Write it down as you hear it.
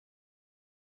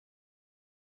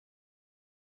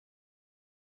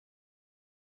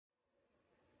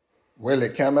Willy,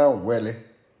 come on, Willy.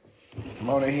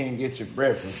 Come on in here and get your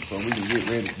breakfast so we can get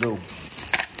ready to go.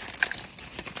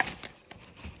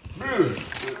 Man,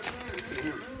 it's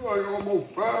like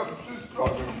almost 5 or 6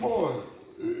 o'clock in the morning.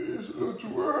 It's a little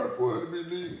too early for it to be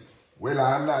leaving. Willy,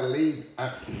 I'm not leaving.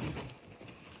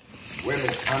 Willy,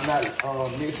 I'm not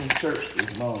missing church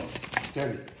this morning. Tell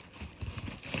you.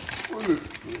 What is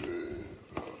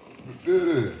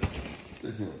it?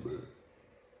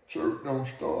 Church don't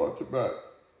start till about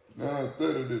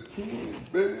 9:30 to 10.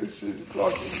 Baby, it's 6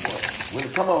 o'clock in the morning. Willy,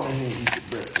 come on in here and eat your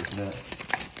breakfast now.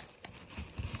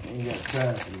 I ain't got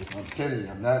time for this. I'm telling you,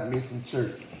 I'm not missing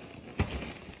church.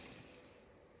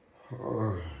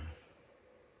 Where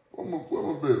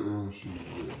my bedroom sheet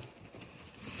at?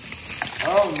 I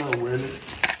don't know, Willy. You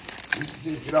should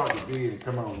just get off the bed and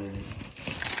come on in here.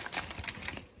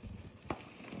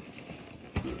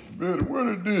 Betty, what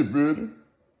it did, Betty?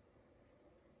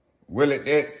 Willy,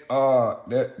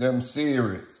 them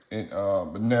cereals and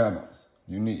bananas.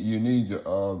 You need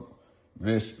your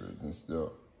vegetables and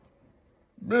stuff.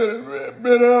 Betty,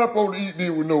 I'm supposed to eat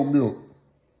this with no milk.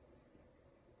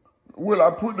 Well,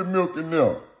 I put the milk in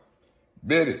there.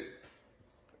 Betty,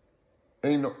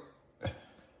 ain't no...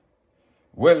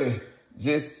 Willy,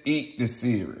 just eat the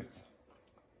cereals.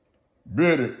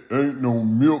 Betty, ain't no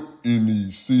milk in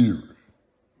these cereals.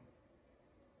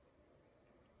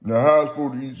 Now, how I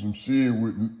supposed to eat some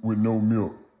cereal with no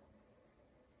milk?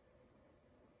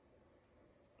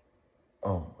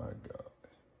 Oh, my God.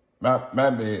 My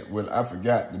bad. Well, I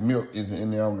forgot. The milk isn't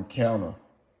in there on the counter.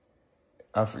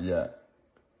 I forgot.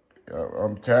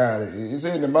 I'm tired. It's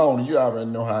in the morning. You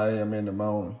already know how I am in the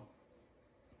morning.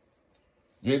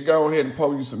 Just go ahead and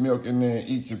pour you some milk in there and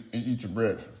eat your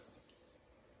breakfast.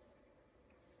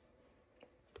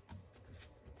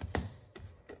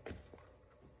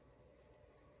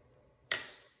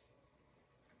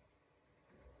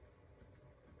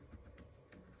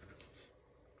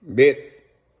 Betty,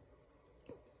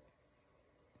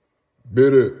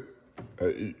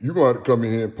 you gonna have to come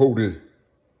in here and pour this.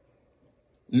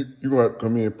 You gonna have to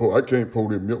come in and pour. I can't pour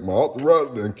this milk. My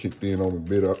arthritis done kicked in on me,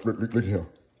 Betty. Look at him.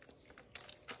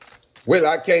 Well,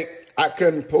 I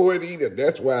couldn't pour it either.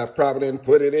 That's why I probably didn't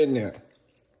put it in there.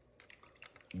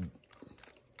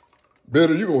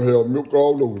 Betty, you gonna have milk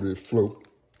all over this floor.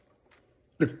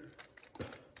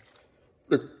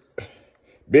 Look.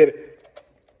 Betty,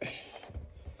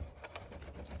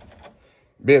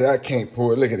 I can't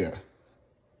pour it. Look at that.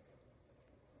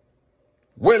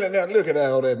 Willy, now look at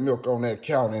all that milk on that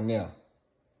counter now.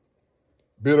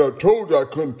 Betty, I told you I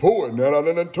couldn't pour it now. I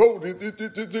done told you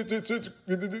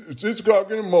it's 6 o'clock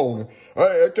in the morning.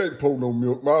 I can't pour no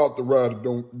milk. My arthritis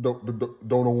don't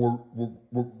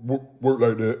work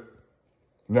like that.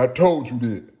 And I told you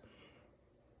that.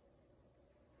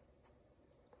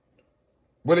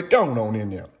 Well, it's going on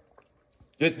in there.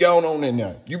 It's going on in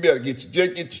there. You better just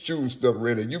get your shooting stuff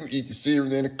ready. You can eat the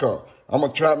cereal in the car. I'm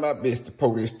going to try my best to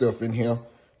pour this stuff in here.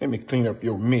 Let me clean up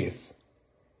your mess.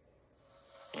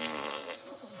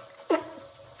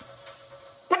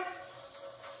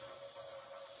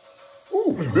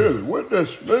 Ooh, Betty, what that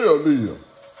smell is?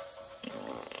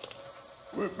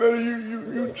 Well, Betty,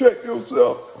 you check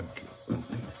yourself. Okay.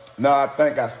 No, I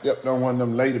think I stepped on one of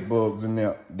them ladybugs in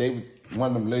there. They was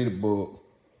one of them ladybugs.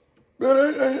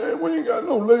 Betty, we ain't got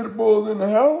no ladybugs in the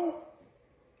house.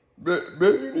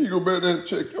 Betty, you need to go back there and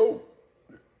check your...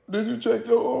 Did you check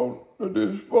your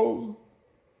disposal?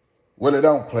 Well, they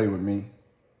don't play with me.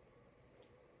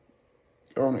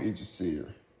 Go on and eat your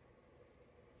cereal.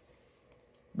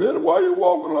 Betty, why you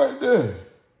walking like that?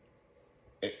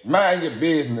 Mind your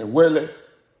business, Willy.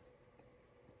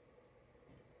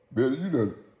 Betty, you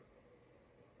done...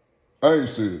 I ain't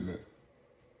said that.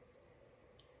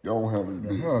 Y'all don't have any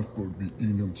business. How I'm supposed to be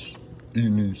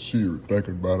eating these cereal,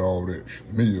 thinking about all that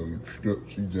smell and stuff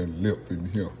she done left in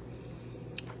here.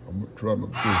 I'm gonna try my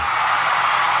best.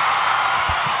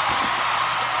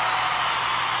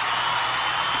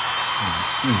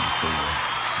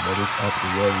 But it's after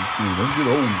what we see. Don't get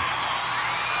old.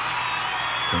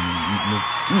 Can't even eat no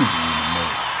cereal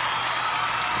anymore.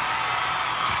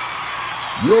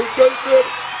 You okay,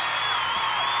 Betty?